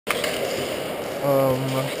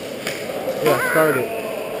Yeah, start it.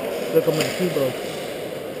 Look, I'm in the keyboard.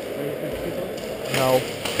 No.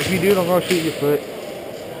 If you do, I'm gonna shoot your foot.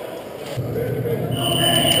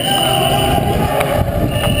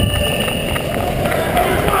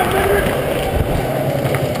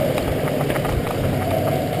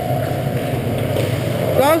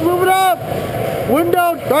 Guys, move it up!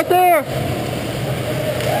 Window, right there!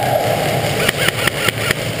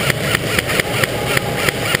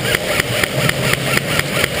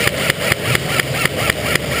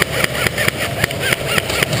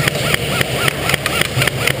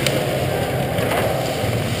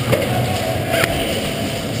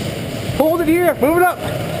 Hold it here, move it up!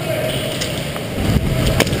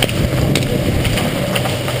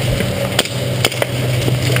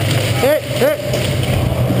 Hit, hit!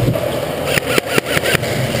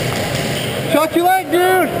 Shot your leg,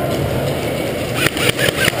 dude!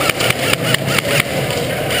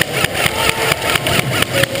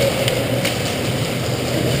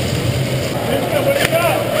 What do you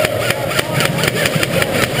got?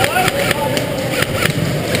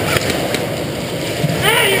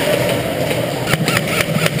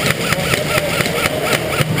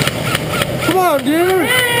 Come on, dude!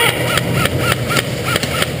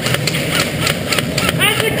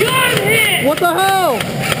 That's a gun hit! What the hell?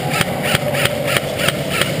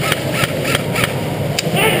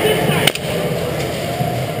 That's this side!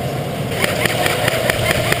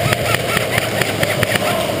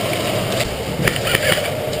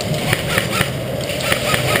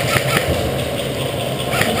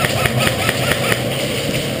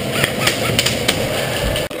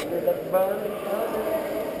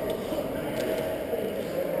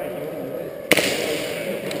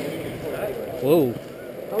 Whoa.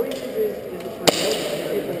 How easy is it for you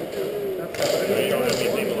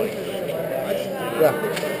Yeah.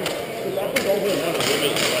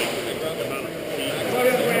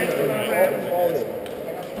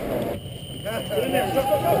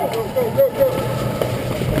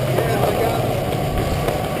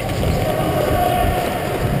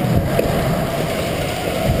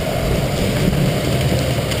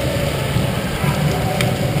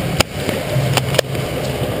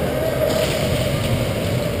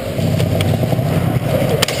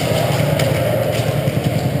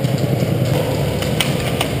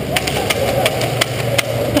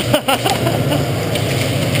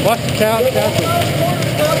 Watch the count,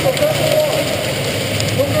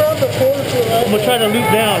 I'm gonna try to loop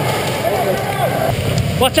down.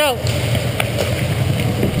 Watch out!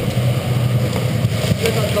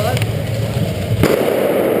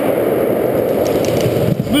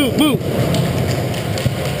 Move, move!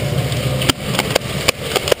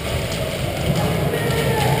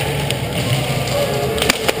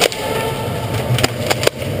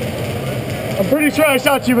 I'm pretty sure I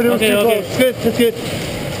shot you, but it was too close. Good, that's good.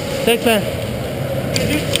 Thanks, man.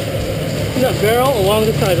 See that barrel along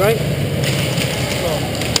this side, right?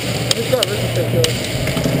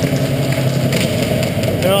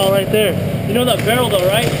 They're all right there. You know that barrel though,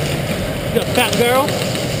 right? You got a fat barrel.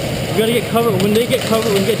 You gotta get covered. When they get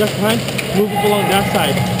covered, when you get just behind, move it along that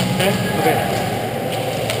side. Okay? Okay.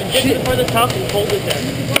 And get to the further top and hold it there.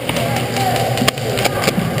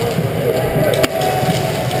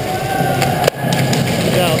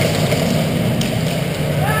 Good job.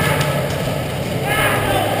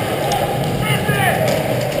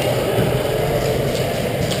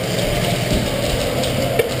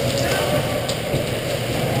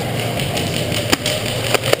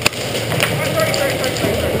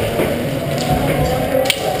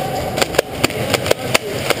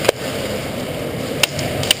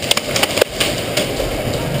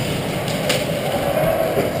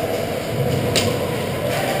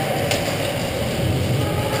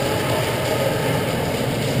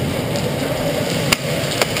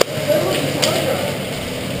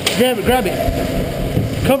 Grab it, grab it.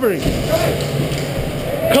 Covering.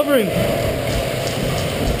 Covering.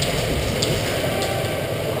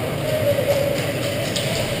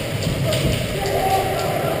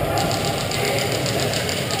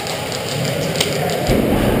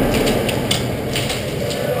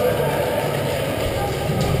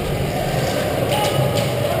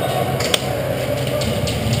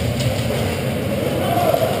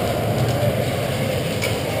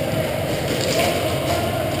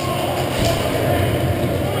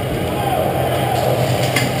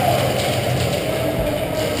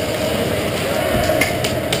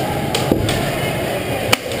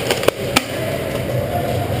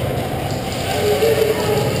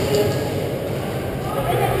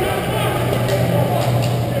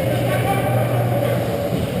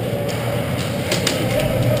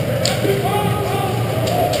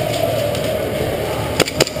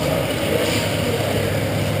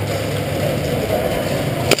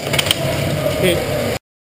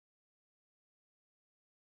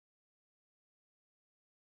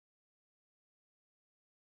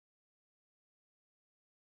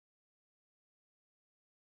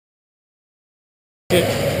 Hit.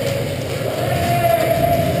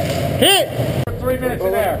 Hit! 3 minutes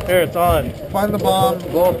in there. Here, it's on. Find the bomb,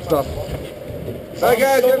 blow up stuff. Alright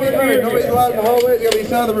guys, gotta be in here. Nobody's allowed in the hallway, you gotta be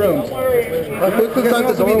inside the room. Look inside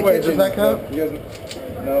the doorway, does that count? You guys,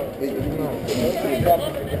 no.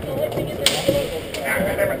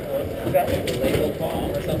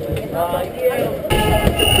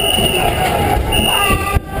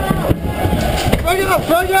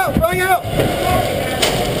 Frag out!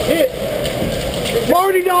 Hit!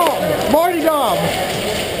 Marty Dom,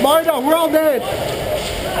 we're all dead.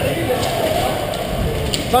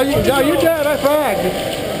 No, you're dead, I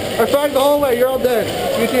fragged the hallway, you're all dead.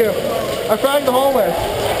 You too. I fragged the hallway.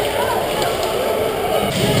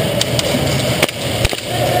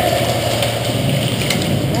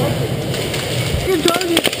 Good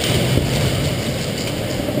target.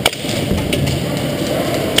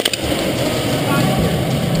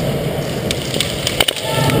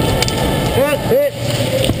 Hit.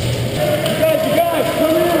 You guys,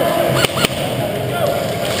 come here.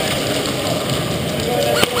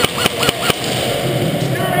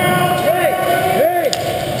 Hey.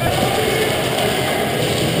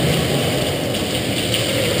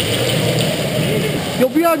 You'll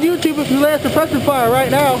be on YouTube if you land suppressor fire right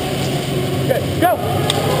now. Okay, go.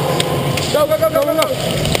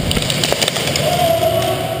 Go.